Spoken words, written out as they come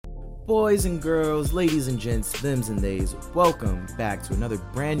Boys and girls, ladies and gents, thems and theys, welcome back to another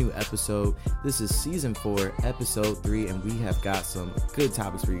brand new episode. This is season 4, episode 3, and we have got some good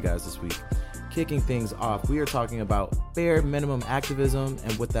topics for you guys this week. Kicking things off, we are talking about bare minimum activism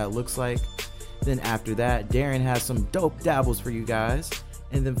and what that looks like. Then after that, Darren has some dope dabbles for you guys.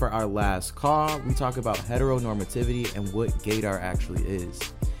 And then for our last call, we talk about heteronormativity and what gaydar actually is.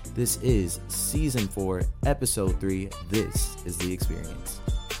 This is season 4, episode 3. This is The Experience.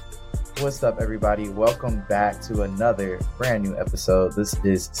 What's up, everybody? Welcome back to another brand new episode. This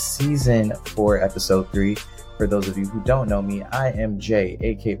is season 4, episode 3. For those of you who don't know me, I am Jay,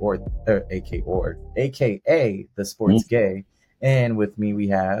 aka the Sports Gay, and with me we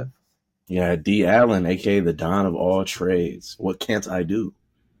have D. Allen, aka the Don of all trades. What can't I do?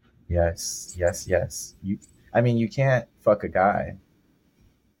 Yes. You can't fuck a guy.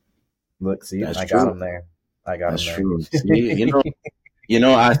 Look, see, That's I true. got him there. That's true. See,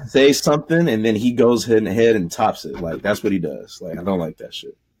 I say something and then he goes ahead and tops it. Like, that's what he does. Like, I don't like that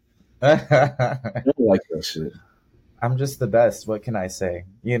shit. I don't like that shit. I'm just the best. What can I say?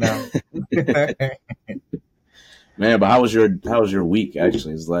 Man, but how was your week?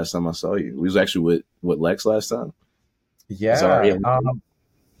 Actually, this is the last time I saw you. We was actually with Lex last time. Yeah.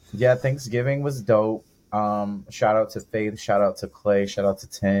 Thanksgiving was dope. Shout out to Faith. Shout out to Clay. Shout out to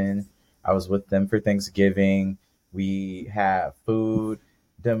Tin. I was with them for Thanksgiving. We have food.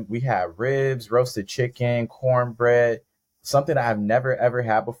 We have ribs, roasted chicken, cornbread. Something I've never ever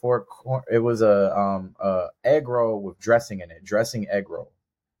had before. It was a egg roll with dressing in it. Dressing egg roll.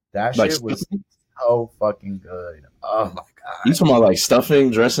 That like shit was so fucking good. Oh my god! You talking about like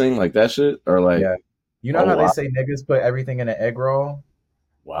stuffing, dressing, like that shit, or like? Yeah. You know how they say niggas put everything in an egg roll?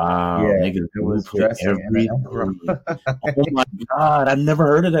 Wow, yeah, niggas it was dressing in an egg roll. Oh my god, I never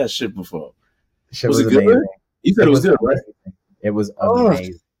heard of that shit before. Shit was amazing. Good? You said it was good, right? It was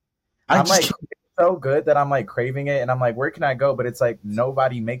amazing. I'm like, it's so good that I'm like craving it, and I'm like, where can I go? But it's like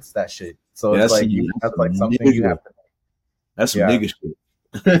nobody makes that shit, so it's like that's like something you have to make. That's some nigga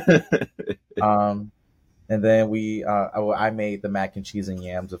shit. And then I made the mac and cheese and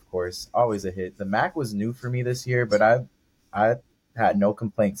yams, of course, always a hit. The mac was new for me this year, but I had no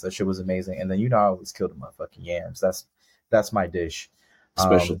complaints. That shit was amazing. And then I always killed the motherfucking yams. That's my dish,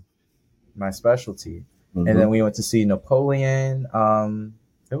 my specialty. Mm-hmm. And then we went to see Napoleon.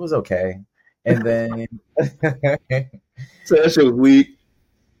 It was okay. And then so that shit was weak.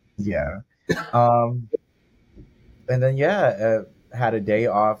 Yeah. And then had a day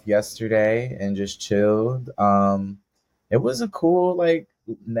off yesterday and just chilled. It was a cool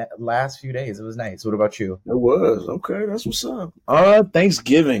last few days. It was nice. What about you? It was okay. That's what's up.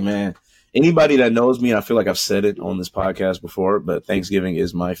 Thanksgiving, man. Anybody that knows me, I feel like I've said it on this podcast before, but Thanksgiving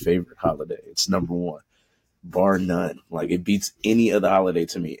is my favorite holiday. It's number one, bar none. Like, it beats any other holiday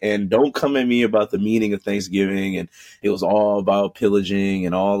to me. And don't come at me about the meaning of Thanksgiving and it was all about pillaging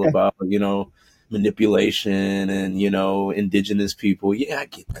and all about manipulation and indigenous people. Yeah, I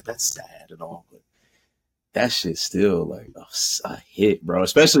get that. That's sad and all, but that shit's still like a hit, bro.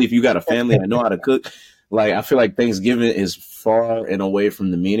 Especially if you got a family that know how to cook. Like, I feel like Thanksgiving is far and away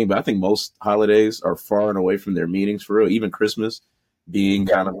from the meaning, but I think most holidays are far and away from their meanings for real. Even Christmas, being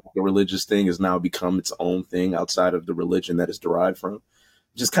kind of like a religious thing, has now become its own thing outside of the religion that it's derived from.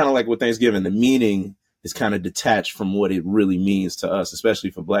 Just kind of like with Thanksgiving, the meaning is kind of detached from what it really means to us, especially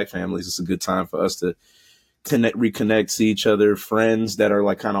for Black families. It's a good time for us to reconnect, see each other, friends that are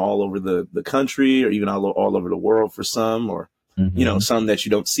like kind of all over the country or even all over the world for some, or some that you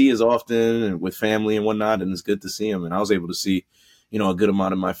don't see as often, and with family and whatnot. And it's good to see them. And I was able to see, a good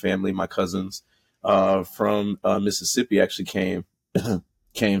amount of my family, my cousins from Mississippi actually came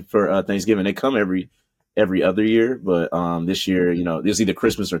for Thanksgiving. They come every other year, but this year, it was either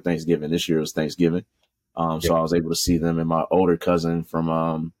Christmas or Thanksgiving. This year it was Thanksgiving. So I was able to see them, and my older cousin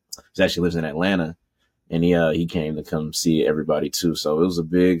from he actually lives in Atlanta, and he came to come see everybody too. So it was a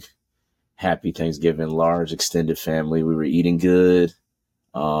big, happy Thanksgiving, large extended family. We were eating good.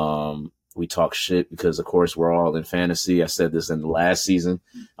 We talk shit because, of course, we're all in fantasy. I said this in the last season.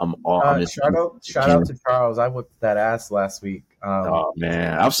 Shout out to Charles. I whipped that ass last week. Oh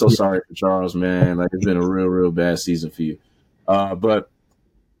man, I'm so sorry for Charles, man. Like, it's been a real bad season for you. But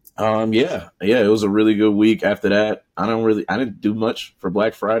it was a really good week. After that, I didn't do much for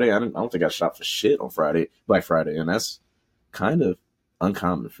Black Friday. I don't think I shopped for shit on Black Friday, and that's kind of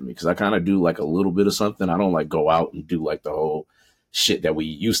uncommon for me because I kind of do like a little bit of something. I don't like go out and do like the whole shit that we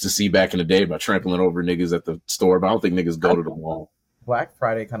used to see back in the day by trampling over niggas at the store. But I don't think niggas go to the mall. Black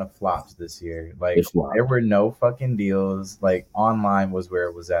Friday kind of flopped this year. Like, there were no fucking deals. Like, online was where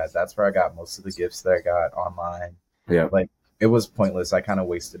it was at. That's where I got most of the gifts that I got online. Yeah. Like, it was pointless. I kind of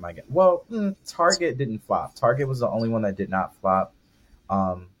wasted my game. Well, Target didn't flop. Target was the only one that did not flop.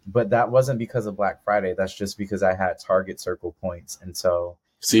 But that wasn't because of Black Friday. That's just because I had Target Circle points, and so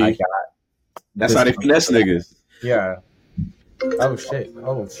I See, got that's how they finesse niggas. Yeah. Oh shit.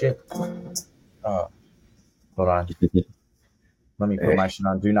 Oh shit. Hold on. Let me put my shit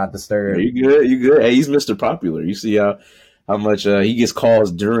on Do Not Disturb. You good? You good? Hey, he's Mr. Popular. You see how much he gets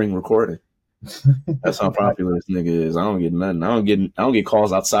calls during recording. That's how popular this nigga is. I don't get nothing. I don't get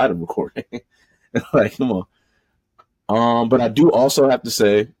calls outside of recording. Like, come on. But I do also have to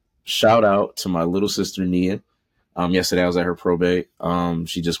say, shout out to my little sister Nia. Yesterday I was at her probate.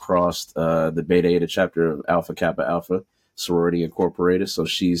 She just crossed the Beta Eta chapter of Alpha Kappa Alpha Sorority Incorporated. So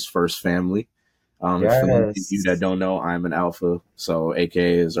she's first family. Yes. For you that don't know, I'm an Alpha. So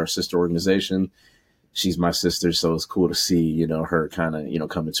AKA is our sister organization. She's my sister, so it's cool to see, her kind of,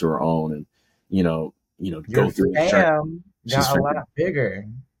 coming to her own and, go through the journey. Got a lot bigger.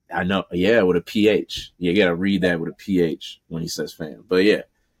 I know. Yeah, with a PH. You got to read that with a PH when he says fam. But yeah,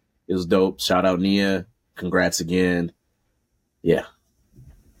 it was dope. Shout out Nia. Congrats again. Yeah.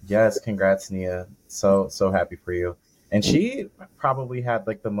 Yes, congrats, Nia. So happy for you. And she probably had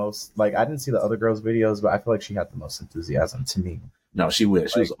like the most, like, I didn't see the other girls' videos, but I feel like she had the most enthusiasm to me. No, she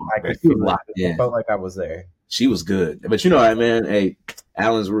was. She was. I could feel locked in. I felt like I was there. She was good, but you know what, man? Hey,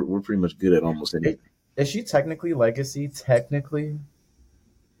 Allen's we're pretty much good at almost anything. Is she technically legacy? Technically,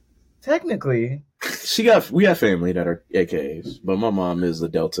 we have family that are AKAs, but my mom is a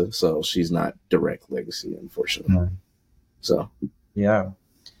Delta, so she's not direct legacy, unfortunately. Mm. So yeah.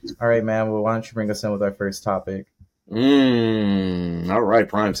 All right, man. Well, why don't you bring us in with our first topic? All right,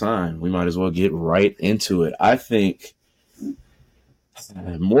 prime time. We might as well get right into it. I think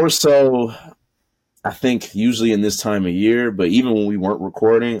more so, I think usually in this time of year, but even when we weren't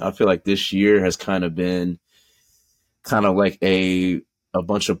recording, I feel like this year has kind of been kind of like a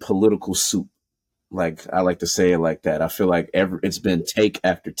bunch of political soup. Like, I like to say it like that. I feel like it's been take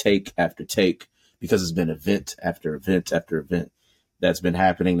after take after take because it's been event after event after event that's been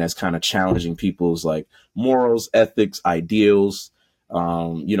happening that's kind of challenging people's like morals, ethics, ideals,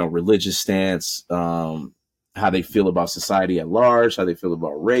 religious stance, how they feel about society at large, how they feel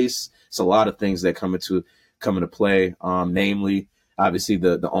about race. It's a lot of things that come into play, namely, obviously,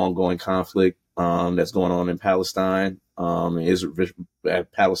 the ongoing conflict that's going on in Palestine,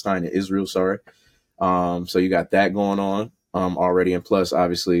 Palestine and Israel, sorry. So you got that going on already. And plus,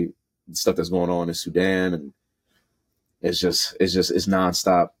 obviously, stuff that's going on in Sudan, and it's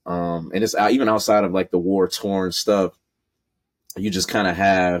nonstop. And it's even outside of like the war torn stuff, you just kind of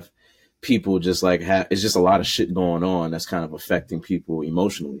have people just like it's just a lot of shit going on that's kind of affecting people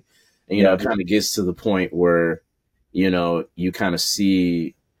emotionally. And, it kind of gets to the point where, you kind of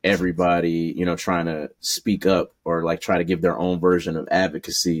see everybody, trying to speak up or like try to give their own version of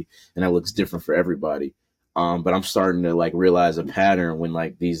advocacy. And that looks different for everybody. But I'm starting to like realize a pattern when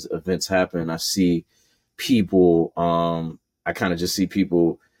like these events happen. I see people, I kind of just see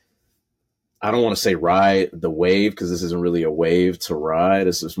people, I don't want to say ride the wave because this isn't really a wave to ride.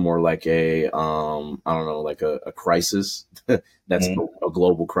 This is more like a, I don't know, like a crisis that's a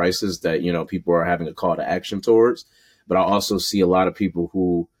global crisis that, people are having a call to action towards. But I also see a lot of people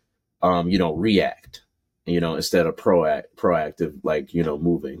who, react, instead of proactive, like,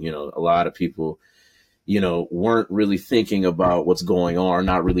 moving, a lot of people, weren't really thinking about what's going on, or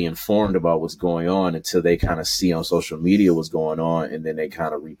not really informed about what's going on until they kind of see on social media what's going on. And then they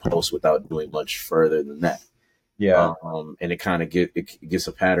kind of repost without doing much further than that. Yeah. And it kind of gets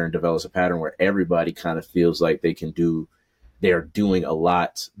a pattern, develops a pattern where everybody kind of feels like they're doing a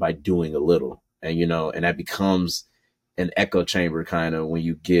lot by doing a little. And, and that becomes an echo chamber kind of when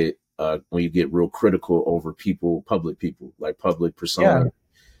you get real critical over public people, like public persona. Yeah.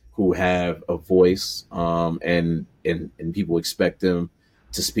 Who have a voice, and people expect them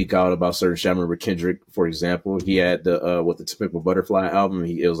to speak out about certain shit. I remember Kendrick, for example, he had the Typical Butterfly album.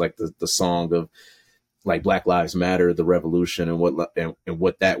 It was like the song of like Black Lives Matter, the revolution, and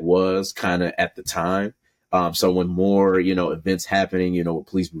what that was kind of at the time. So when more events happening, with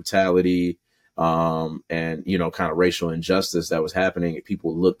police brutality, and kind of racial injustice that was happening, and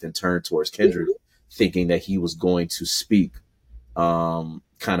people looked and turned towards Kendrick, thinking that he was going to speak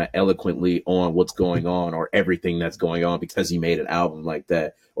kind of eloquently on what's going on or everything that's going on because he made an album like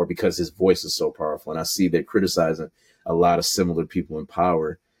that or because his voice is so powerful. And I see they're criticizing a lot of similar people in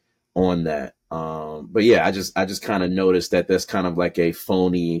power on that. But yeah, I just kind of noticed that that's kind of like a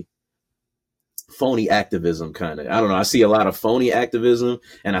phony activism kind of. I don't know. I see a lot of phony activism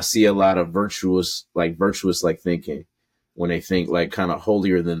and I see a lot of virtuous thinking when they think like kind of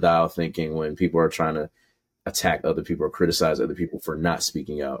holier than thou thinking when people are trying to attack other people or criticize other people for not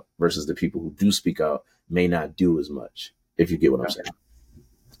speaking out versus the people who do speak out may not do as much, if you get what I'm saying.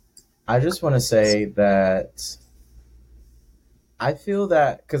 I just want to say that I feel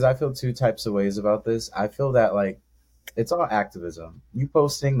that, because I feel two types of ways about this. I feel that like it's all activism. You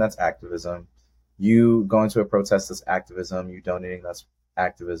posting, that's activism. You going to a protest, that's activism. You donating, that's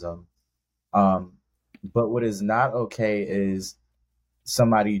activism. Um, but what is not okay is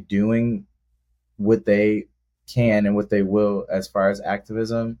somebody doing what they can and what they will as far as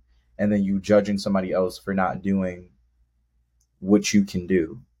activism, and then you judging somebody else for not doing what you can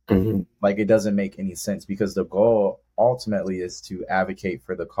do. Mm-hmm. Like, it doesn't make any sense, because the goal ultimately is to advocate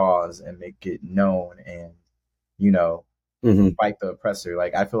for the cause and make it known and, you know, fight the oppressor.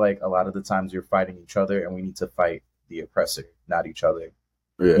 Like, I feel like a lot of the times you're fighting each other, and we need to fight the oppressor, not each other.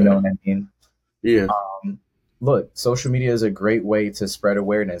 Yeah. You know what I mean? Yeah. Look, social media is a great way to spread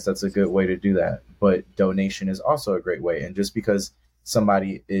awareness. That's a good way to do that. But donation is also a great way. And just because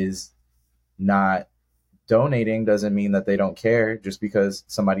somebody is not donating doesn't mean that they don't care. Just because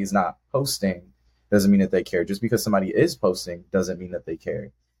somebody's not posting doesn't mean that they care. Just because somebody is posting doesn't mean that they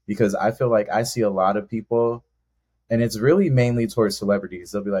care. Because I feel like I see a lot of people, and it's really mainly towards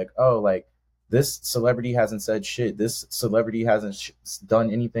celebrities. They'll be like, oh, like, this celebrity hasn't said shit. This celebrity hasn't done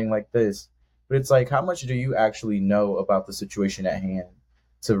anything like this. But it's like, how much do you actually know about the situation at hand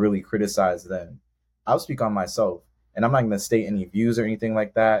to really criticize them? I'll speak on myself, and I'm not going to state any views or anything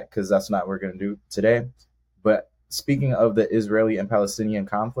like that, because that's not what we're going to do today. But speaking of the Israeli and Palestinian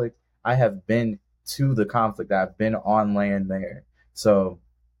conflict, I have been to the conflict. I've been on land there. So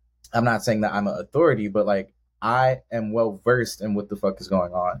I'm not saying that I'm an authority, but like, I am well versed in what the fuck is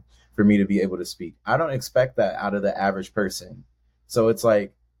going on for me to be able to speak. I don't expect that out of the average person. So it's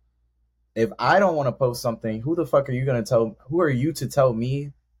like, if I don't want to post something, who the fuck are you going to tell? Who are you to tell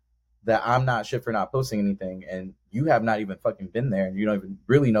me that I'm not shit for not posting anything? And you have not even fucking been there, and you don't even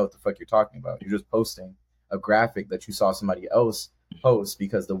really know what the fuck you're talking about. You're just posting a graphic that you saw somebody else post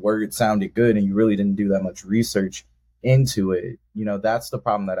because the word sounded good, and you really didn't do that much research into it. You know, that's the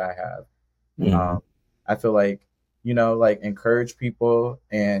problem that I have. Mm-hmm. I feel like, you know, like, encourage people,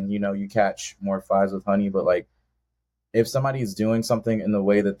 and, you know, you catch more flies with honey. But like, if somebody's doing something in the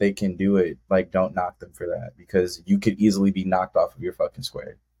way that they can do it, like, don't knock them for that, because you could easily be knocked off of your fucking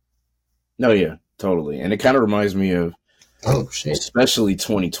square. No, yeah, totally. And it kind of reminds me of, especially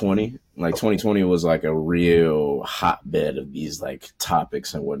 2020. Like, 2020 was like a real hotbed of these like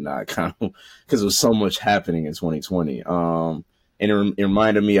topics and whatnot, kind of, because there was so much happening in 2020. And it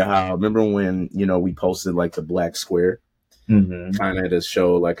reminded me of how, remember when, you know, we posted like the black square, kind of to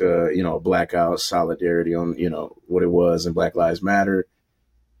show like a, you know, blackout solidarity on, you know, what it was in Black Lives Matter.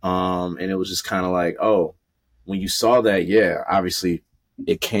 And it was just kind of like, oh, when you saw that, yeah, obviously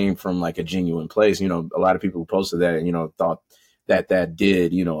it came from like a genuine place. You know, a lot of people who posted that and, you know, thought that that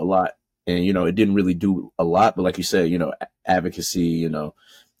did, you know, a lot. And, you know, it didn't really do a lot. But like you said, you know, advocacy, you know,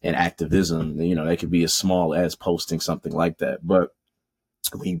 and activism, you know, that could be as small as posting something like that. But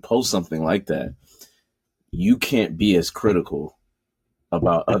when you post something like that, you can't be as critical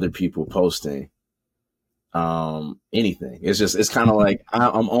about other people posting anything. It's just, it's kind of like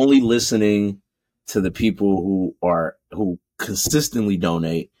I'm only listening to the people who consistently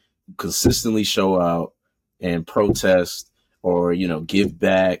donate, consistently show out and protest, or, you know, give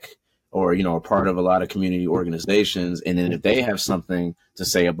back, or, you know, are part of a lot of community organizations. And then if they have something to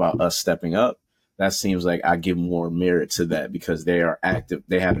say about us stepping up, that seems like I give more merit to that, because they are active,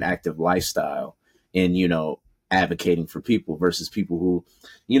 they have an active lifestyle in, you know, advocating for people, versus people who,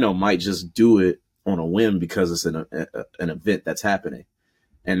 you know, might just do it on a whim because it's an event that's happening.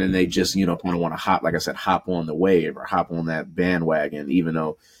 And then they just, you know, kind of want to hop, like I said, hop on the wave or hop on that bandwagon, even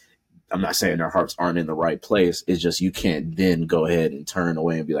though I'm not saying their hearts aren't in the right place. It's just, you can't then go ahead and turn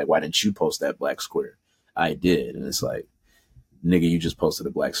away and be like, why didn't you post that black square? I did. And it's like, nigga, you just posted a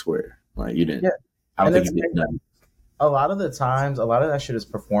black square. Like, you didn't. Yeah. I don't And think you did nothing. a lot of the times, a lot of that shit is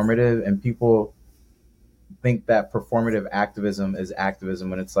performative, and people think that performative activism is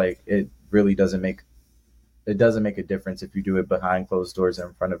activism, when it's like, it really doesn't make a difference if you do it behind closed doors and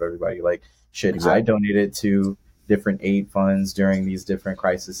in front of everybody. Like, shit, Exactly. I donated to different aid funds during these different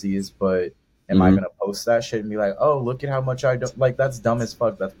crises, but am I gonna post that shit and be like, oh, look at how much I don't like? That's dumb as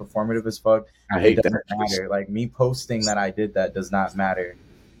fuck. That's performative as fuck. I hate It doesn't that. matter. Like, me posting that I did that does not matter.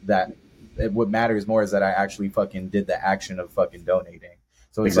 What matters more is that I actually fucking did the action of fucking donating.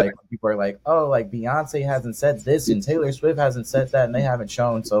 So it's like, people are like, oh, like, Beyonce hasn't said this and Taylor Swift hasn't said that, and they haven't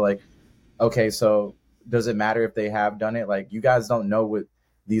shown. So like, okay, so does it matter if they have done it? Like, you guys don't know what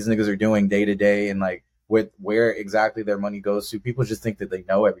these niggas are doing day to day, and like, with where exactly their money goes to. People just think that they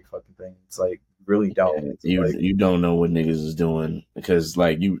know every fucking thing. It's like, really don't. You don't know what niggas is doing because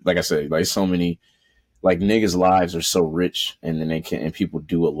like I said, like so many like niggas' lives are so rich and then and people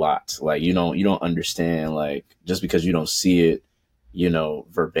do a lot. Like you don't understand like just because you don't see it,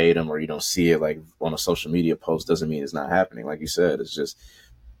 verbatim or you don't see it like on a social media post doesn't mean it's not happening. Like you said, it's just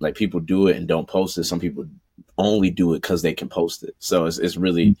like people do it and don't post it. Some people only do it because they can post it. So it's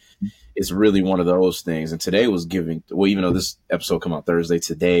really one of those things. And today was even though this episode come out Thursday,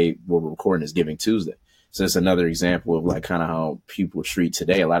 today what we're recording is Giving Tuesday. So it's another example of like kind of how people treat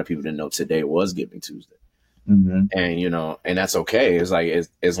today. A lot of people didn't know today was Giving Tuesday. And and that's okay. It's like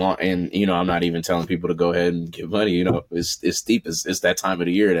as long and I'm not even telling people to go ahead and give money. It's steep. It's that time of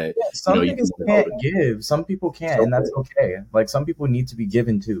the year that some niggas can't give. Some people can't, and that's okay. Like some people need to be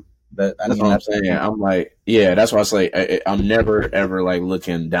given to. That's what I'm saying. I'm like, yeah, that's why I say I'm never ever like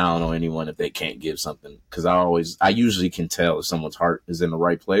looking down on anyone if they can't give something because I usually can tell if someone's heart is in the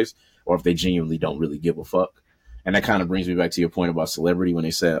right place or if they genuinely don't really give a fuck. And that kind of brings me back to your point about celebrity when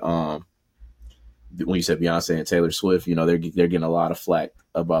they said when you said Beyonce and Taylor Swift, they're getting a lot of flack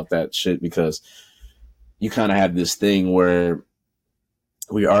about that shit because you kind of have this thing where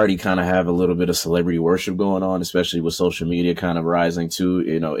we already kind of have a little bit of celebrity worship going on, especially with social media kind of rising too.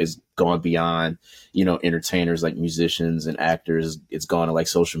 It's gone beyond, entertainers like musicians and actors. It's gone to like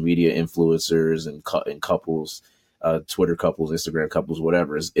social media influencers and couples, Twitter couples, Instagram couples,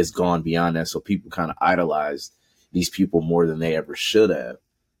 whatever. It's gone beyond that. So people kind of idolize these people more than they ever should have.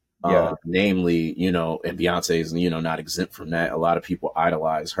 Yeah. Namely, and Beyonce is, not exempt from that. A lot of people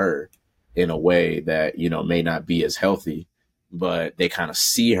idolize her in a way that, may not be as healthy, but they kind of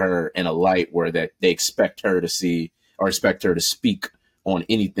see her in a light where that they expect her to see or expect her to speak on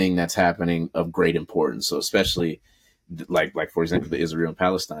anything that's happening of great importance. So especially like for example, the Israel and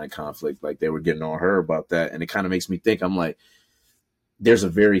Palestine conflict, like they were getting on her about that. And it kind of makes me think, I'm like, there's a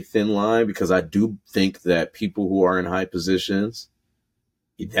very thin line because I do think that people who are in high positions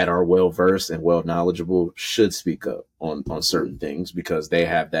that are well-versed and well knowledgeable should speak up on certain things because they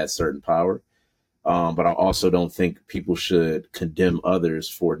have that certain power. But I also don't think people should condemn others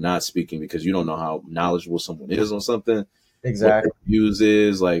for not speaking because you don't know how knowledgeable someone is on something. Exactly. What their views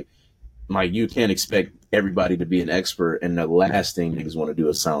is like you can't expect everybody to be an expert. And the last thing niggas want to do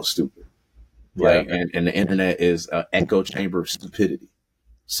is sound stupid. Yeah. Like, and the internet is an echo chamber of stupidity.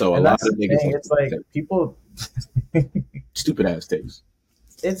 So a lot of niggas, it's like people stupid ass takes.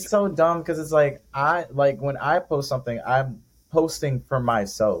 It's so dumb because it's like when I post something, I'm posting for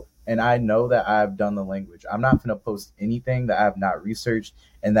myself and I know that I've done the language. I'm not going to post anything that I have not researched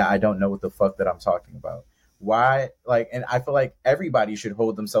and that I don't know what the fuck that I'm talking about. Why? And I feel like everybody should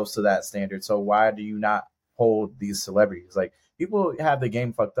hold themselves to that standard. So why do you not hold these celebrities? Like people have the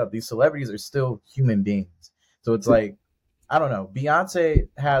game fucked up. These celebrities are still human beings. So it's like, I don't know. Beyonce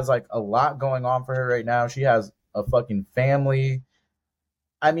has like a lot going on for her right now. She has a fucking family.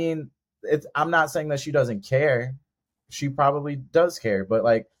 I mean, I'm not saying that she doesn't care. She probably does care, but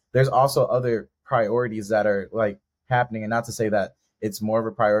like there's also other priorities that are like happening. And not to say that it's more of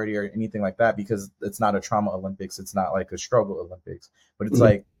a priority or anything like that, because it's not a trauma Olympics. It's not like a struggle Olympics, but it's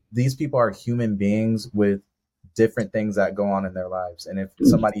like these people are human beings with different things that go on in their lives. And if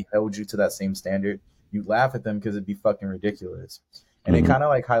somebody held you to that same standard, you laugh at them because it'd be fucking ridiculous. And it kind of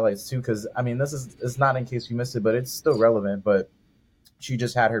like highlights too, because I mean, it's not in case you missed it, but it's still relevant. But she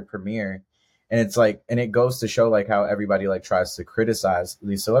just had her premiere, and it's like, and it goes to show like how everybody like tries to criticize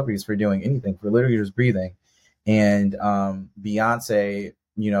these celebrities for doing anything, for literally just breathing. And Beyonce,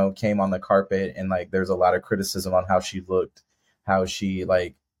 came on the carpet, and like there's a lot of criticism on how she looked, how she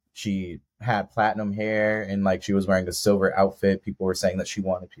had platinum hair, and like she was wearing a silver outfit. People were saying that she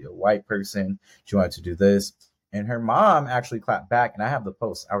wanted to be a white person, she wanted to do this. And her mom actually clapped back, and I have the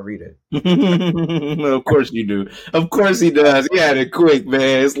post. I'll read it. Of course you do. Of course he does. He had it quick,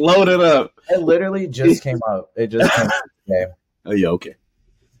 man. It's loaded up. It literally just came up. It just came up today. Oh, yeah, okay.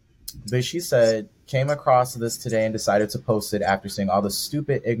 But she said, came across this today and decided to post it after seeing all the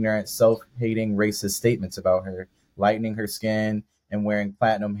stupid, ignorant, self-hating, racist statements about her, lightening her skin and wearing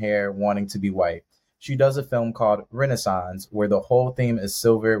platinum hair, wanting to be white. She does a film called Renaissance, where the whole theme is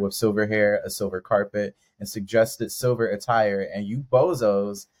silver with silver hair, a silver carpet, and suggested silver attire. And you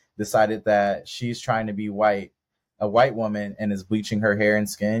bozos decided that she's trying to be white, a white woman, and is bleaching her hair and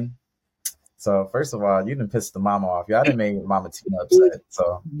skin. So first of all, you done pissed the mama off. Y'all done made Mama Tina upset.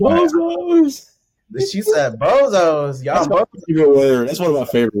 So bozos. She said bozos. Y'all That's one of my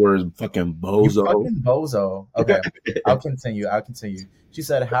favorite words. Fucking bozo. You fucking bozo. Okay. I'll continue. She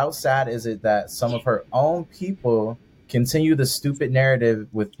said, how sad is it that some of her own people continue the stupid narrative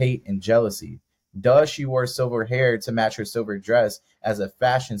with hate and jealousy? She wore silver hair to match her silver dress as a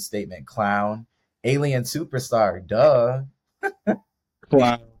fashion statement, clown. alien superstar. Duh.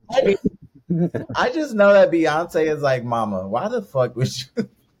 Wow. I just know that Beyonce is like, Mama, why the fuck would you?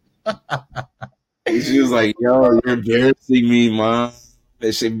 She was like, "Yo, you're embarrassing me, mom."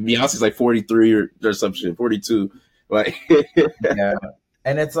 And Beyonce's like 43 or some shit, 42. Like, Yeah,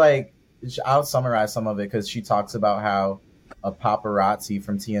 and it's like I'll summarize some of it because she talks about how a paparazzi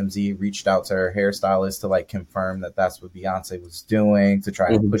from TMZ reached out to her hairstylist to like confirm that that's what Beyonce was doing to try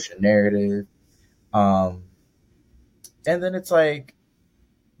and push a narrative. And then it's like,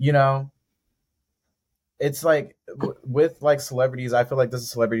 you know, it's like with like celebrities, I feel like this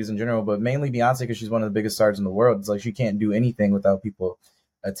is celebrities in general, but mainly Beyonce because she's one of the biggest stars in the world. It's like she can't do anything without people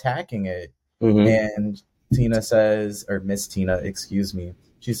attacking it. And Tina says, or Miss Tina, excuse me,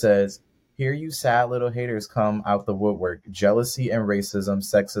 she says, "Here you sad little haters come out the woodwork. Jealousy and racism,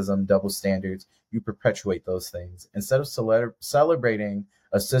 sexism, double standards. You perpetuate those things. Instead of celebrating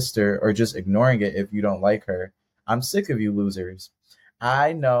a sister or just ignoring it if you don't like her, I'm sick of you losers.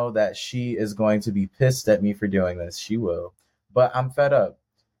 I know that she is going to be pissed at me for doing this. She will. But I'm fed up.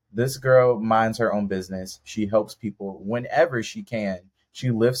 This girl minds her own business. She helps people whenever she can.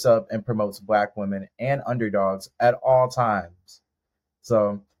 She lifts up and promotes Black women and underdogs at all times."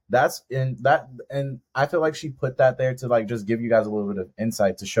 So that's in that, and I feel like she put that there to like just give you guys a little bit of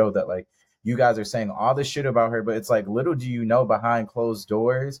insight to show that like you guys are saying all this shit about her, but it's like little do you know behind closed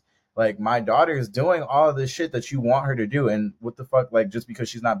doors, like my daughter is doing all of this shit that you want her to do, and what the fuck, like just because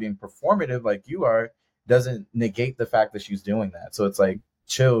she's not being performative like you are doesn't negate the fact that she's doing that. So it's like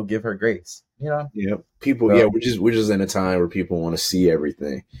chill, give her grace, you know? Yeah, people. So, yeah, we're just in a time where people want to see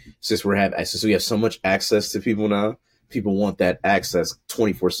everything. Since we have so much access to people now. People want that access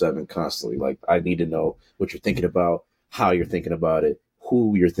 24/7 constantly. Like, I need to know what you're thinking about, how you're thinking about it,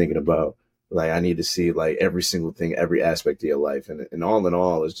 who you're thinking about. Like, I need to see like every single thing, every aspect of your life, and all in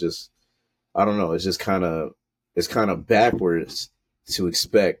all, it's just, I don't know. It's just kind of backwards to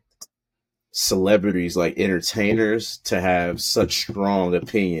expect celebrities like entertainers to have such strong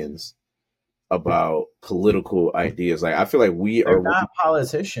opinions about political ideas. Like, I feel like they're not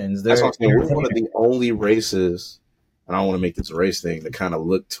politicians. That's what I'm saying. We're one of the only races, and I don't want to make this a race thing, to kind of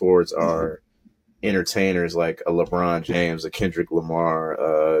look towards our entertainers like a LeBron James, a Kendrick Lamar,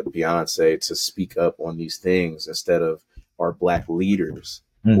 Beyonce, to speak up on these things instead of our Black leaders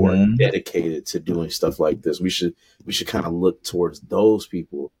who are dedicated to doing stuff like this. We should kind of look towards those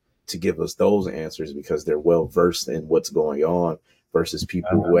people to give us those answers because they're well versed in what's going on versus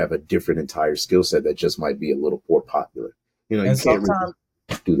people who have a different entire skill set that just might be a little more popular. You know, and you can't really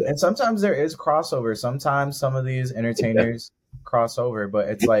do that. And sometimes there is crossover. Sometimes some of these entertainers cross over, but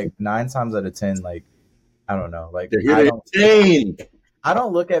it's like 9 times out of 10, like, I don't know. Like, I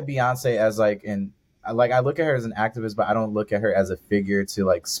don't look at Beyonce as like I look at her as an activist, but I don't look at her as a figure to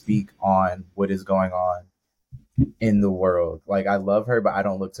like speak on what is going on in the world. Like, I love her, but I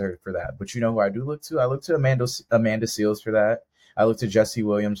don't look to her for that. But you know who I do look to? I look to Amanda Seales for that. I look to Jesse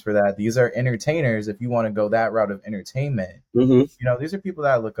Williams for that. These are entertainers. If you want to go that route of entertainment, you know, these are people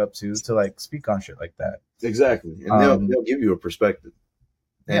that I look up to like speak on shit like that. Exactly. And they'll give you a perspective.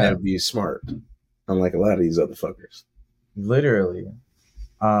 And it'll be smart. Unlike a lot of these other fuckers. Literally.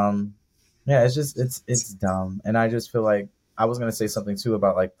 Yeah, it's just, it's dumb. And I just feel like I was going to say something too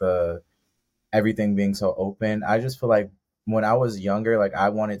about like everything being so open. I just feel like when I was younger, like I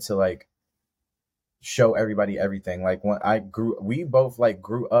wanted to like show everybody everything. Like when we both like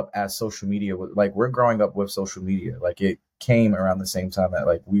grew up as social media. Like we're growing up with social media. Like it came around the same time that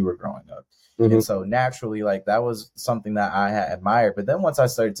like we were growing up. And so naturally, like that was something that I had admired. But then once I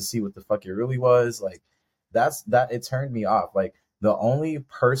started to see what the fuck it really was, like it turned me off. Like the only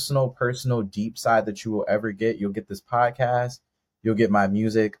personal deep side that you will ever get, you'll get this podcast, you'll get my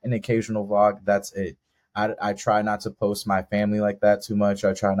music, an occasional vlog. That's it. I try not to post my family like that too much.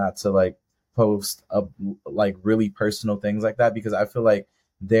 I try not to like post like really personal things like that because I feel like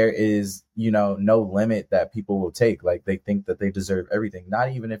there is, you know, no limit that people will take. Like they think that they deserve everything.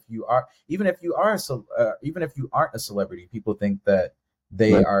 Not even if you are, even if you aren't a celebrity, people think that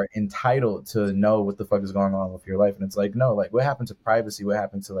they are entitled to know what the fuck is going on with your life. And it's like, no, like what happened to privacy? What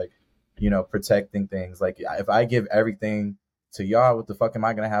happened to like, you know, protecting things? Like if I give everything to y'all, what the fuck am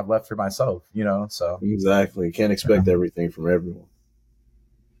I going to have left for myself? You know? So exactly. You can't expect everything from everyone.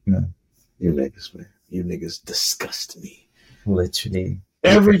 Yeah. You niggas, man. You niggas disgust me. Literally.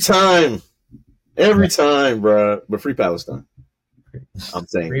 Every time, bro. But free Palestine. I'm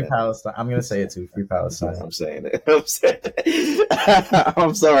saying free Palestine. I'm gonna say it too. Free Palestine. I'm saying it.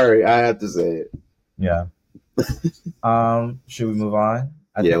 I'm sorry. I have to say it. Yeah. Should we move on?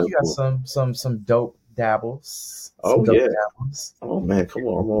 I think you got some Dabbles. Oh, Some dope yeah. dabbles. Oh, man, come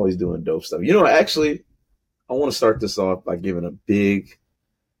on. I'm always doing dope stuff. You know, actually, I want to start this off by giving a big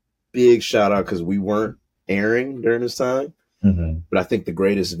shout out because we weren't airing during this time. Mm-hmm. But I think the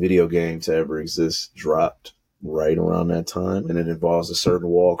greatest video game to ever exist dropped right around that time. And it involves a certain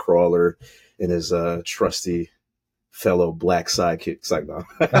wall crawler and his trusty fellow black sidekick. It's like, no.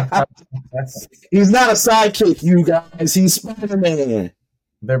 He's not a sidekick, you guys. He's Spider-Man.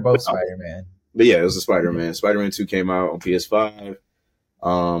 They're both Spider-Man. But yeah, it was a Spider-Man. Spider-Man 2 came out on PS5.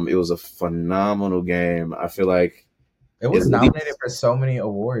 It was a phenomenal game. I feel like it was nominated for so many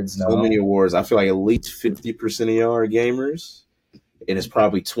awards. So many awards. I feel like at least 50% of y'all are gamers. And it's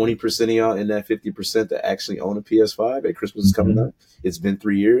probably 20% of y'all in that 50% that actually own a PS5 at Christmas is coming up. It's been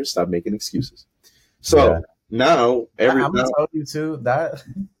 3 years. Stop making excuses. So now, I'm going to tell you too that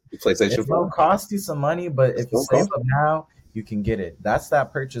PlayStation 5 will cost you some money, but if you save up now, you can get it. That's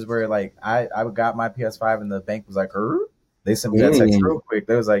that purchase where like I got my PS5 and the bank was like, they sent me that text real quick.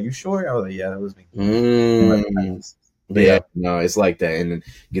 They was like, "You sure?" I was like, "Yeah, that was me." Yeah, no, it's like that, and then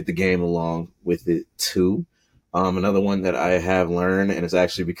get the game along with it too. Another one that I have learned, and it's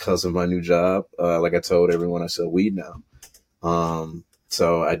actually because of my new job. Like I told everyone, I sell weed now,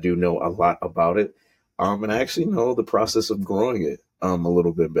 so I do know a lot about it, and I actually know the process of growing it a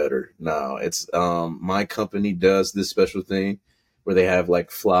little bit better now. It's my company does this special thing where they have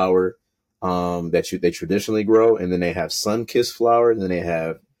like flower that they traditionally grow, and then they have sun-kissed flower, and then they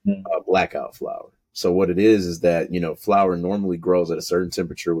have blackout flower. So what it is that, you know, flower normally grows at a certain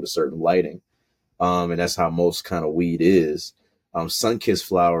temperature with a certain lighting. And that's how most kind of weed is. Sun-kissed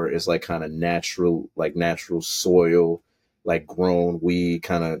flower is like kind of natural soil, like grown weed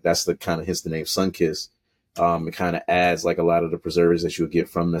kind of, that's the kind of hence the name sun-kissed. It kind of adds like a lot of the preservatives that you would get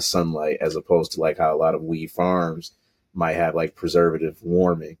from the sunlight, as opposed to like how a lot of weed farms might have like preservative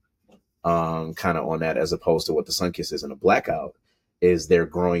warming, kind of on that, as opposed to what the sun-kissed is in a blackout. Is they're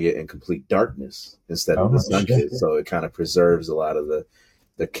growing it in complete darkness instead of the sun-kissed. So it kind of preserves a lot of the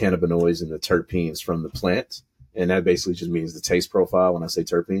cannabinoids and the terpenes from the plant. And that basically just means the taste profile when I say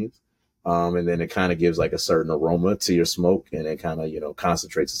terpenes. And then it kind of gives like a certain aroma to your smoke, and it kind of, you know,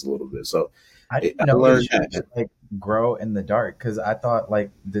 concentrates us a little bit. So I didn't know it should like grow in the dark, because I thought like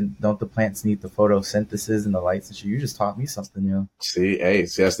don't the plants need the photosynthesis and the lights and shit? You just taught me something new. See,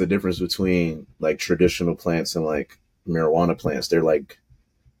 that's the difference between like traditional plants and like marijuana plants. They're like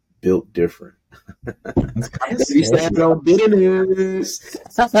built different. It's kind of scary. No bitterness.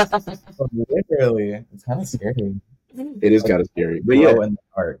 Literally, it's kind of scary. It is kind of scary, but in the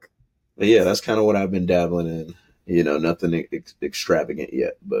dark. But yeah, that's kind of what I've been dabbling in. You know, nothing extravagant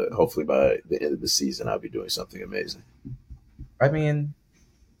yet, but hopefully by the end of the season, I'll be doing something amazing. I mean,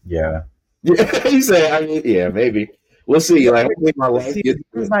 yeah. You say, I mean, yeah, maybe. We'll see. Like, hopefully my life he's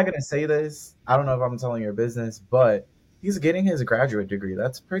not gonna say this. I don't know if I'm telling your business, but he's getting his graduate degree.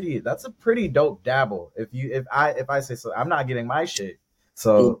 That's a pretty dope dabble. If I say so, I'm not getting my shit.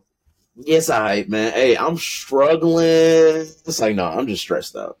 So yes, man. Hey, I'm struggling. It's like, no, I'm just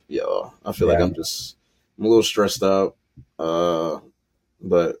stressed out, yo. I feel like I'm a little stressed out.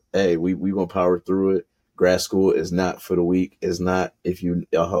 But hey, we gonna power through it. Grad school is not for the weak. It's not if you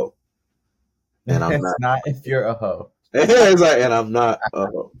a hoe. And I'm not if you're a hoe. It's like, and I'm not a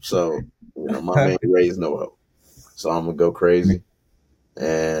hoe. So, you know, my man raised no hoe. So I'm gonna go crazy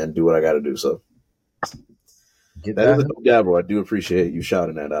and do what I got to do. So that is a dope dabble. I do appreciate you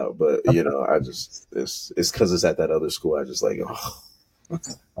shouting that out, but you know, I just it's because it's at that other school. I just like,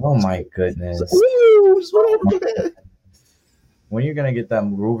 oh my goodness. When you're gonna get that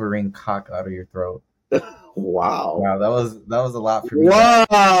Wolverine cock out of your throat? Wow, that was a lot for me. Wow,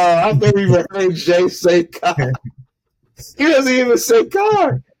 I've never even heard Jay say cock. He doesn't even say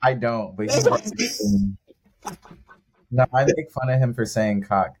cock. I don't, but no, I make fun of him for saying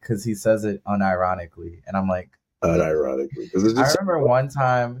cock because he says it unironically, and I'm like, unironically. I remember one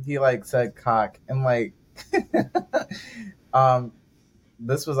time he like said cock, and like,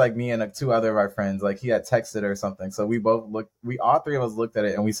 this was like me and two other of our friends. Like he had texted or something, so we all three of us looked at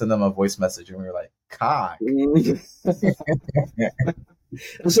it, and we sent them a voice message, and we were like, cock.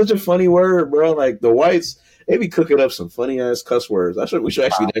 It's such a funny word, bro. Like the whites, they be cooking up some funny ass cuss words. We should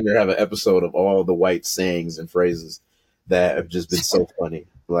actually never have an episode of all the white sayings and phrases that have just been so funny.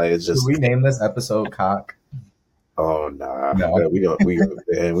 Like it's just. Should we name this episode cock? Oh nah, no. we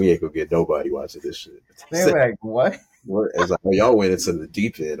ain't gonna get nobody watching this shit. They're like, what? It's like, y'all went into the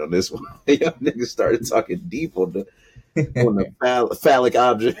deep end on this one. Y'all niggas started talking deep on the phallic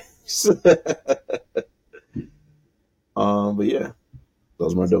objects. But yeah,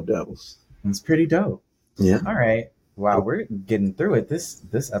 those are my dope dabbles. It's pretty dope. Yeah. All right. Wow, we're getting through it.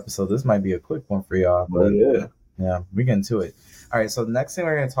 This episode, this might be a quick one for y'all, Oh but yeah. yeah, we get into it. All right, so the next thing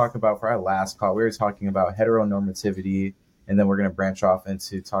we're going to talk about for our last call, we were talking about heteronormativity, and then we're going to branch off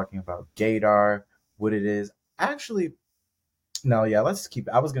into talking about gaydar, what it is. Actually, no, yeah, let's keep.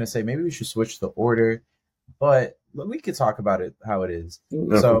 I was going to say maybe we should switch the order, but we could talk about it how it is.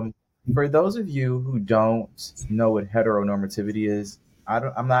 Okay. So, for those of you who don't know what heteronormativity is,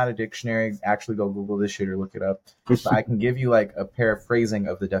 I'm not a dictionary. Actually, go Google this shit or look it up. But I can give you like a paraphrasing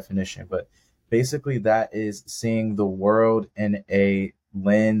of the definition. But basically, that is seeing the world in a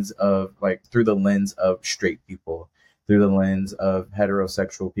lens of like through the lens of straight people, through the lens of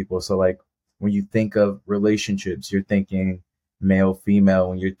heterosexual people. So, like when you think of relationships, you're thinking male, female.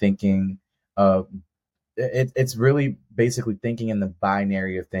 When you're thinking of it's really basically thinking in the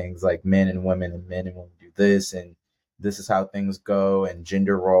binary of things like men and women do this and this is how things go and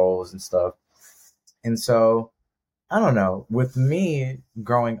gender roles and stuff. And so I don't know, with me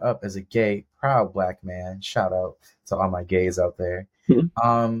growing up as a gay proud black man, shout out to all my gays out there,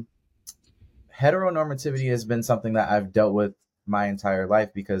 um heteronormativity has been something that I've dealt with my entire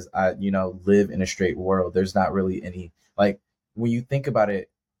life because I, live in a straight world. There's not really any like when you think about it,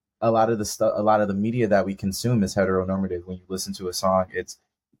 a lot of the media that we consume is heteronormative. When you listen to a song, it's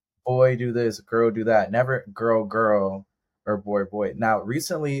boy do this, girl do that, never girl girl or boy boy. Now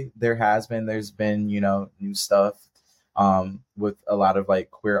recently there's been, new stuff with a lot of like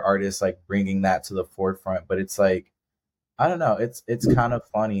queer artists like bringing that to the forefront, but it's like I don't know, it's kind of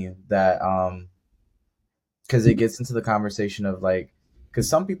funny that because it gets into the conversation of like because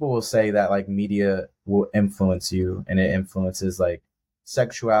some people will say that like media will influence you and it influences like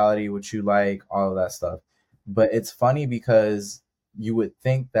sexuality, what you like, all of that stuff. But it's funny because you would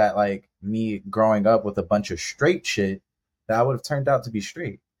think that like me growing up with a bunch of straight shit that I would have turned out to be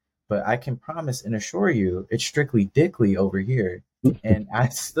straight, but I can promise and assure you it's strictly dickly over here, and I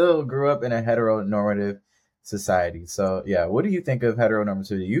still grew up in a heteronormative society. So yeah, what do you think of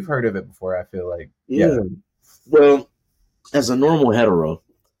heteronormativity? You've heard of it before, I feel like. Yeah. Well, as a normal hetero,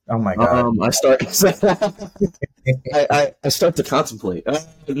 Oh my god. I start. I start to contemplate.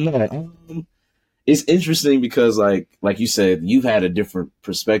 No, it's interesting because, like you said, you've had a different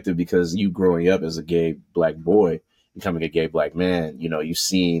perspective because you growing up as a gay black boy, becoming a gay black man.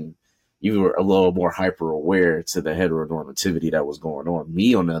 You were a little more hyper aware to the heteronormativity that was going on.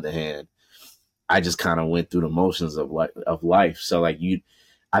 Me, on the other hand, I just kind of went through the motions of life. So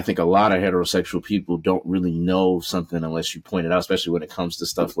I think a lot of heterosexual people don't really know something unless you point it out, especially when it comes to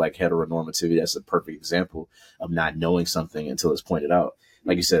stuff like heteronormativity. That's a perfect example of not knowing something until it's pointed out.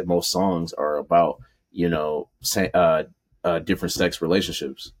 Like you said, most songs are about, different sex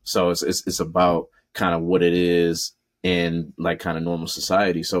relationships. So it's about kind of what it is in like kind of normal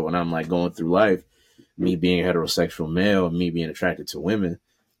society. So when I'm like going through life, me being a heterosexual male, me being attracted to women,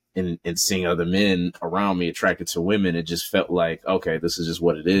 and seeing other men around me attracted to women, it just felt like, okay, this is just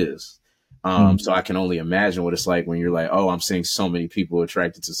what it is. So I can only imagine what it's like when you're like, oh, I'm seeing so many people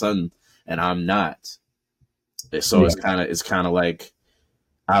attracted to something and I'm not. So it's kind of like,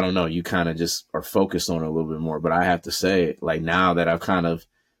 I don't know, you kind of just are focused on it a little bit more. But I have to say, like, now that I've kind of,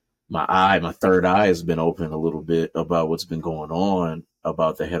 my third eye has been open a little bit about what's been going on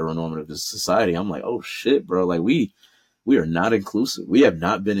about the heteronormative society. I'm like, oh shit, bro. Like we are not inclusive. We have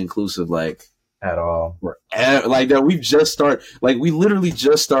not been inclusive like at all. Like that. We literally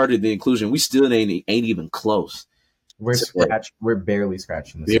just started the inclusion. We still ain't even close. We're barely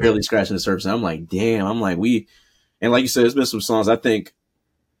scratching the surface. I'm like, damn. I'm like, and like you said, there's been some songs. I think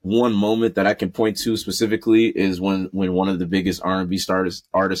one moment that I can point to specifically is when one of the biggest R&B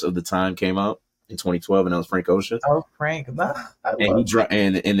artists of the time came out in 2012, and that was Frank Ocean. Oh, Frank!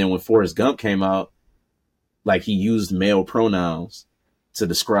 And then when Forrest Gump came out, like he used male pronouns to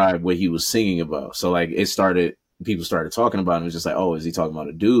describe what he was singing about. So like people started talking about him. It was just like, oh, is he talking about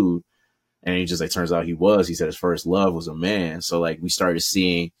a dude? And he just like, turns out he said his first love was a man. So like we started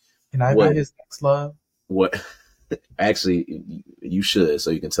seeing. Can I be his next love? What? Actually, you should,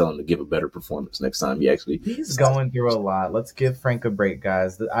 so you can tell him to give a better performance next time. He's going through a lot. Let's give Frank a break,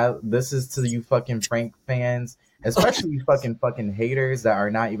 guys. This is to you fucking Frank fans, especially you fucking haters that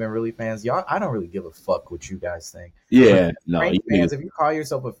are not even really fans. Y'all, I don't really give a fuck what you guys think. Yeah, no. Frank fans, if you call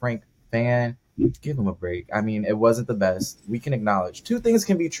yourself a Frank fan, give him a break. I mean, it wasn't the best. We can acknowledge two things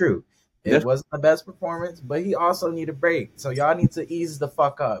can be true. It wasn't the best performance, but he also need a break. So y'all need to ease the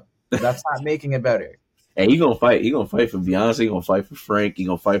fuck up. That's not making it better. Hey, he gonna fight. He gonna fight for Beyonce. He gonna fight for Frank. He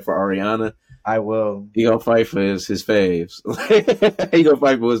gonna fight for Ariana. I will. He gonna fight for his faves. He gonna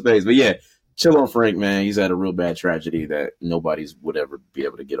fight for his faves. But yeah, chill on Frank, man. He's had a real bad tragedy that nobody's would ever be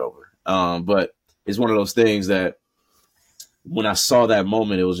able to get over. But it's one of those things that when I saw that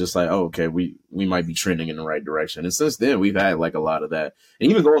moment, it was just like, oh, okay, we might be trending in the right direction. And since then, we've had like a lot of that. And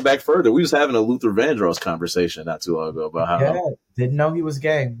even going back further, we was having a Luther Vandross conversation not too long ago about how didn't know he was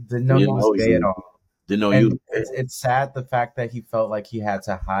gay. Didn't know he was gay at all. Didn't know and you. It's sad the fact that he felt like he had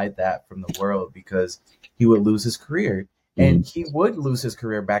to hide that from the world because he would lose his career. And he would lose his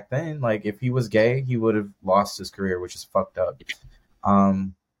career back then. Like if he was gay, he would have lost his career, which is fucked up.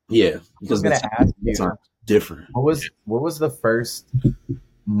 Yeah, because I was gonna ask you, different. What was the first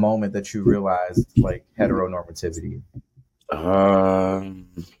moment that you realized like heteronormativity?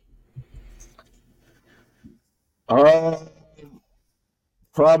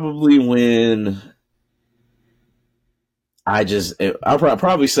 Probably when I'll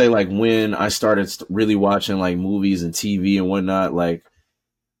probably say like when I started really watching like movies and TV and whatnot, like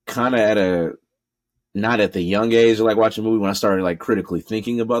kind of not at the young age of like watching a movie, when I started like critically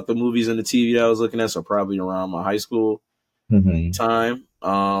thinking about the movies and the TV that I was looking at. So probably around my high school time.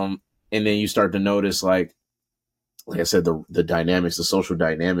 And then you start to notice like I said, the dynamics, the social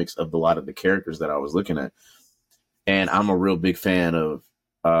dynamics of a lot of the characters that I was looking at. And I'm a real big fan of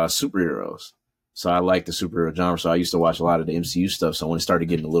superheroes. So I like the superhero genre. So I used to watch a lot of the MCU stuff. So when it started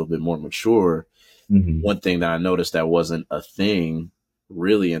getting a little bit more mature, one thing that I noticed that wasn't a thing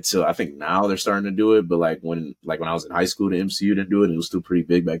really until I think now they're starting to do it. But like when I was in high school, the MCU didn't do it. It was still pretty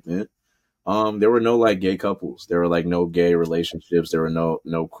big back then. There were no like gay couples. There were like no gay relationships. There were no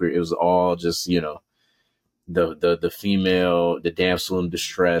queer. It was all just, the female, the damsel in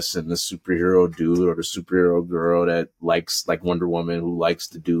distress, and the superhero dude or the superhero girl that likes like Wonder Woman, who likes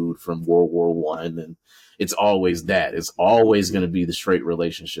the dude from World War One, and it's always that. It's always going to be the straight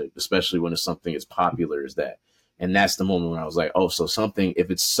relationship, especially when it's something as popular as that. And that's the moment when I was like, oh, so something, if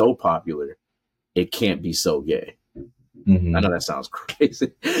it's so popular, it can't be so gay. I know that sounds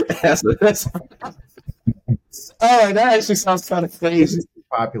crazy. That actually sounds kind of crazy.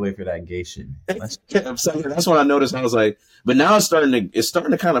 Popular for that gay shit. That's when I noticed. I was like, but now it's starting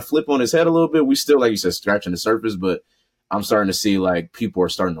to kind of flip on its head a little bit. We still, like you said, scratching the surface, but I'm starting to see like people are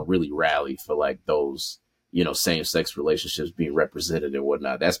starting to really rally for like those, same sex relationships being represented and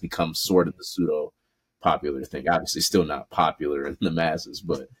whatnot. That's become sort of the pseudo popular thing. Obviously, still not popular in the masses,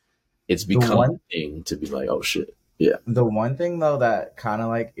 but it's become a thing to be like, oh shit. Yeah. The one thing though that kind of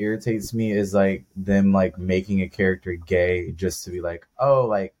like irritates me is like them like making a character gay just to be like, oh,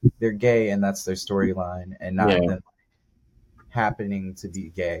 like they're gay and that's their storyline, and not them happening to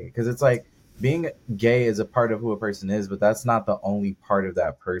be gay. Because it's like being gay is a part of who a person is, but that's not the only part of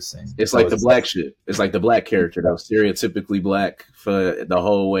that person. It's like the black shit. It's like the black character that was stereotypically black for the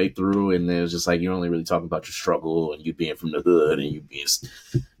whole way through, and then it was just like you're only really talking about your struggle and you being from the hood and you being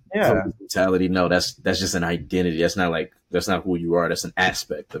brutality. No, that's just an identity. That's not who you are. That's an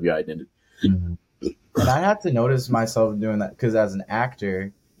aspect of your identity. And I had to notice myself doing that because as an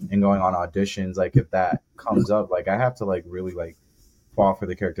actor and going on auditions, like if that comes up, like I have to like really like fall for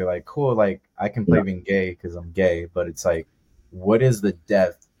the character. Like, cool, like I can play being gay because I'm gay, but it's like, what is the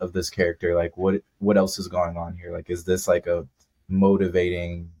depth of this character? Like, what else is going on here? Like, is this like a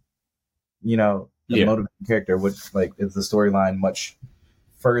motivating, motivating character? What like is the storyline much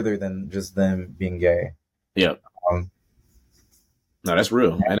further than just them being gay? Yeah. No, that's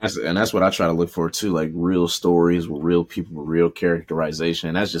real, and that's what I try to look for too. Like real stories with real people, real characterization,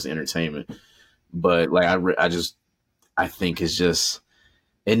 and that's just entertainment. But like I think it's just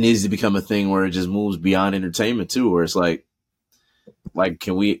it needs to become a thing where it just moves beyond entertainment too, where it's like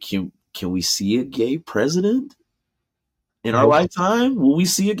can we see a gay president in our lifetime? Will we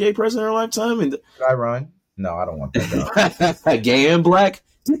see a gay president in our lifetime? And should I run? No, I don't want that. Gay and black?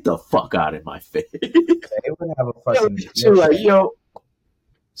 Get the fuck out of my face. They would have a fucking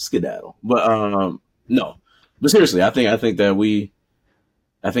skedaddle. But no. But seriously, I think it's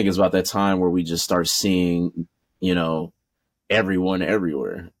about that time where we just start seeing, everyone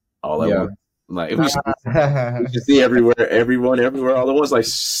everywhere all at once. Like we should see everyone everywhere all at once. Like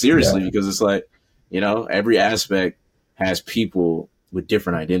seriously, because it's like, every aspect has people with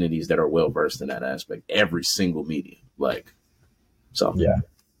different identities that are well versed in that aspect. Every single medium, like, so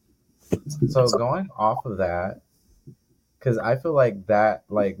So going off of that, because I feel like that,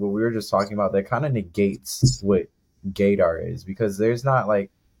 like what we were just talking about, that kind of negates what gaydar is, because there's not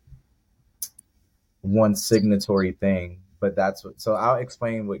like one signatory thing, but that's what. So I'll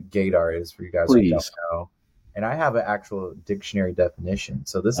explain what gaydar is for you guys who don't know. And I have an actual dictionary definition.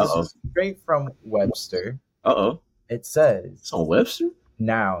 So this is straight from Webster. It says it's on Webster.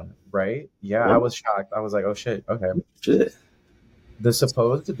 Noun, right? Yeah, I was shocked. I was like, oh shit, okay. Shit. The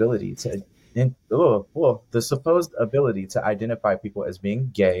supposed ability to identify people as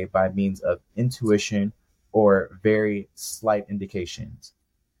being gay by means of intuition or very slight indications.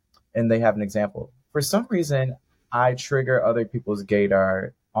 And they have an example. For some reason, I trigger other people's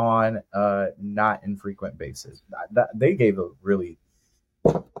gaydar on a not infrequent basis. They gave a really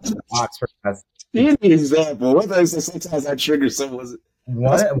Oxford has Any example? What I say sometimes I trigger someone's.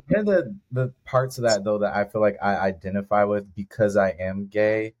 one of the parts of that though that I feel like I identify with because I am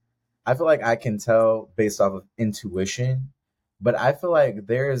gay. I feel like I can tell based off of intuition, but I feel like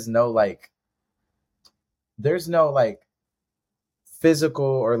there's no like physical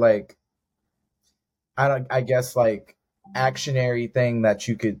or like I guess like actionary thing that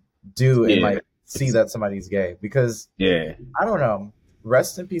you could do and like see that somebody's gay because Yeah. I don't know.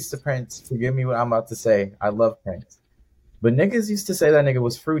 Rest in peace to Prince. Forgive me what I'm about to say. I love Prince. But niggas used to say that nigga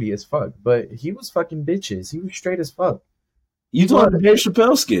was fruity as fuck. But he was fucking bitches. He was straight as fuck. You saw the Dave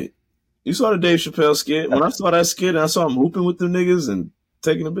Chappelle skit. You saw the Dave Chappelle skit. When I saw that skit and I saw him hooping with them niggas and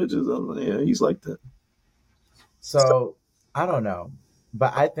taking the bitches, I was like, yeah, he's like that. So, I don't know.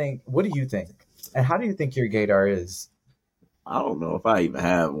 But I think, what do you think? And how do you think your gaydar is? I don't know if I even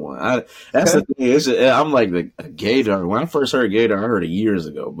have one. That's the thing. I'm like a gaydar. When I first heard gaydar, I heard it years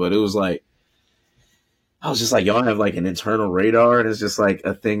ago. But it was like, I was just like, y'all have like an internal radar, and it's just like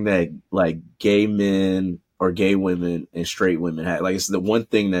a thing that like gay men or gay women and straight women have. Like it's the one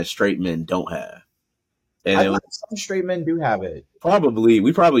thing that straight men don't have. And I think some straight men do have it.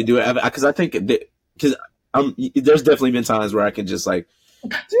 We probably do have it because I think because there's definitely been times where I can just like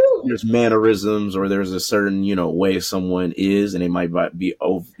there's mannerisms or there's a certain way someone is, and they might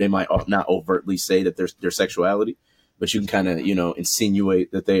not overtly say that their sexuality, but you can kind of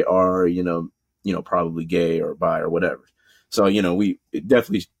insinuate that they are probably gay or bi or whatever. So, we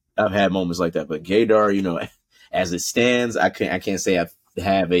definitely, I've had moments like that, but gaydar, as it stands, I can't say I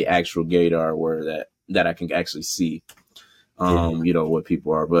have a actual gaydar where that I can actually see, what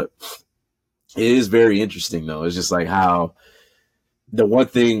people are, but it is very interesting though. It's just like how the one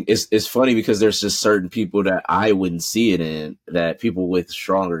thing is funny because there's just certain people that I wouldn't see it in that people with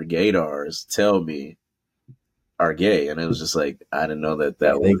stronger gaydars tell me are gay. And it was just like, I didn't know that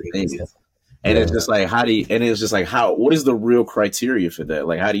was a thing. And it's just like, what is the real criteria for that?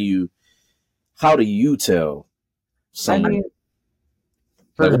 Like, how do you tell someone?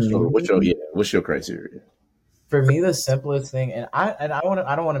 What's your criteria? For me, the simplest thing, and I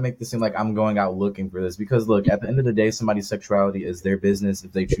don't want to make this seem like I'm going out looking for this because look, at the end of the day, somebody's sexuality is their business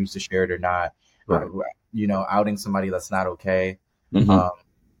if they choose to share it or not. Right. Outing somebody that's not okay.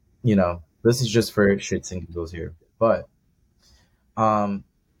 Mm-hmm. This is just for shits and giggles here, but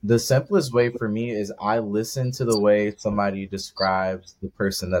the simplest way for me is I listen to the way somebody describes the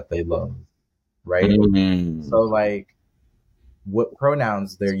person that they love, right? Mm-hmm. So like what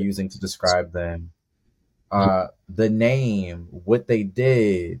pronouns they're using to describe them, the name, what they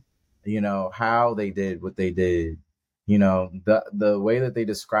did, how they did what they did, the way that they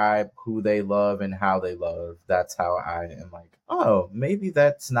describe who they love and how they love. That's how I am like, oh, maybe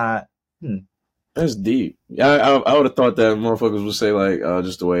that's not, That's deep. I would have thought that motherfuckers would say like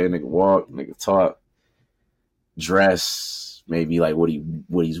just the way a nigga walk, nigga talk, dress, maybe like what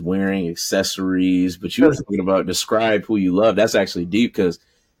he's wearing, accessories. But you were talking about describe who you love. That's actually deep because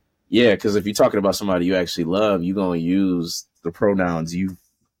if you're talking about somebody you actually love, you're gonna use the pronouns you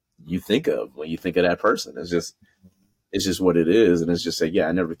think of when you think of that person. It's just what it is, and it's just like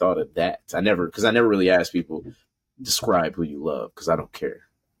I never thought of that. I never really asked people describe who you love because I don't care.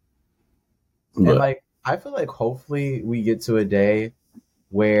 And like, I feel like hopefully we get to a day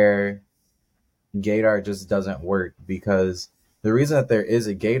where gaydar just doesn't work because the reason that there is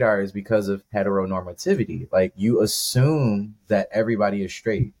a gaydar is because of heteronormativity. Like you assume that everybody is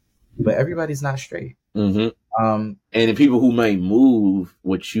straight, but everybody's not straight. Mm-hmm. And the people who may move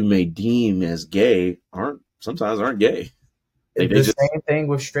what you may deem as gay sometimes aren't gay. Same thing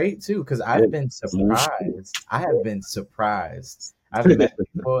with straight too, because I've been surprised. I have been surprised. I've met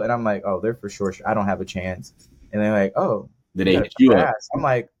people and I'm like, oh, they're for sure. I don't have a chance. And they're like, oh, did they hit you up? I'm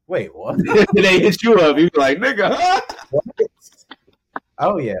like, wait, what? Did they hit you up? You're like, nigga, huh?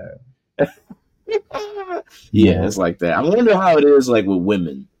 Oh yeah. Yeah, it's like that. I wonder how it is like with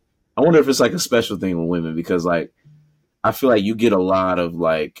women. I wonder if it's like a special thing with women because like I feel like you get a lot of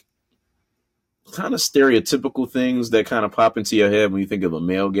like kind of stereotypical things that kind of pop into your head when you think of a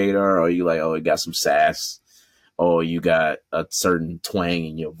male gaydar, or you like, oh, it got some sass. Oh, you got a certain twang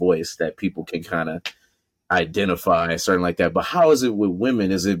in your voice that people can kind of identify, certain like that. But how is it with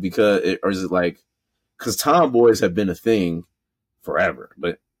women? Is it or is it like, because tomboys have been a thing forever,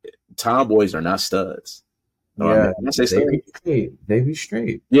 but tomboys are not studs. Yeah, they be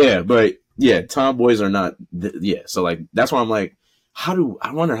straight. Yeah, but tomboys are not. So like, that's why I'm like,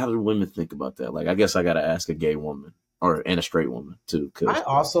 I wonder how do women think about that? Like, I guess I got to ask a gay woman and a straight woman too. I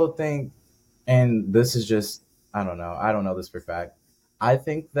also think, and this is just, I don't know this for a fact. I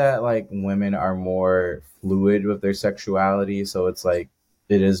think that like women are more fluid with their sexuality. So it's like,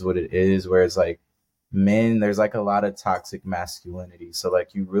 it is what it is. Whereas like men, there's like a lot of toxic masculinity. So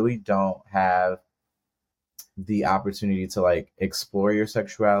like you really don't have the opportunity to like explore your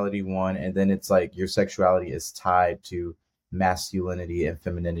sexuality, one, and then it's like your sexuality is tied to masculinity and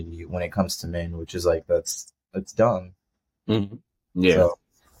femininity when it comes to men, which is like that's dumb. Mm-hmm. Yeah. So,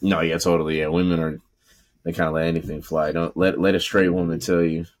 no, yeah, totally. Yeah, women they kind of let anything fly. Don't let a straight woman tell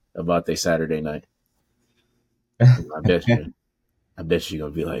you about their Saturday night. I bet you're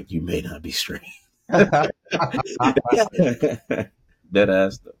gonna be like, you may not be straight. Dead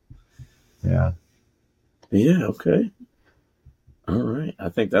ass though. Yeah. Yeah. Okay. All right. I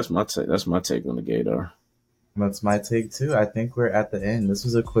think that's my take. That's my take on the gaydar. That's my take too. I think we're at the end. This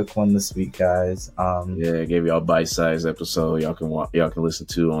was a quick one this week, guys. Yeah, I gave y'all a bite-sized episode. Y'all can listen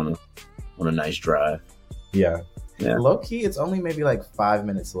to on a nice drive. Yeah. Yeah. Low key, it's only maybe like 5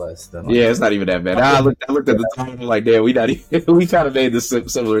 minutes less than. Yeah, it's not even that bad. I looked at the time like, damn, we kind of made this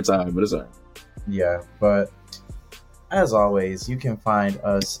similar time, but it's all right. Yeah, but as always, you can find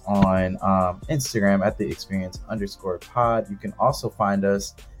us on Instagram at @theexperience_pod. You can also find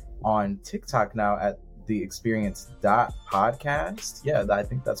us on TikTok now at theexperience.podcast. Yeah, I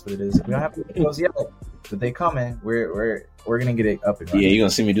think that's what it is. We don't have videos yet, but they coming. We're gonna get it up and running. Yeah, you're gonna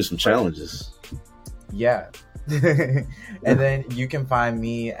see me do some challenges. Yeah. And then you can find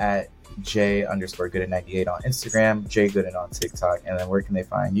me at J_Gooden98 on Instagram, JGooden on TikTok. And then where can they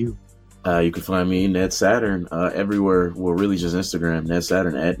find you? You can find me, Ned Saturn, everywhere. Well, really just Instagram, Ned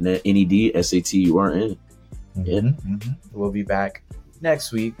Saturn, at NEDSATURN. Yeah. Mm-hmm. We'll be back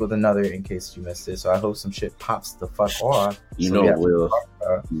next week with another, in case you missed it. So I hope some shit pops the fuck off. You know it will.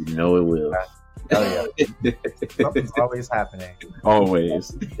 You know it will. Oh yeah. Something's always happening.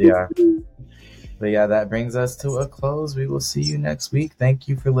 Always. Yeah. But yeah, that brings us to a close. We will see you next week. Thank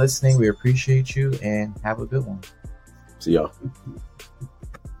you for listening. We appreciate you and have a good one. See y'all.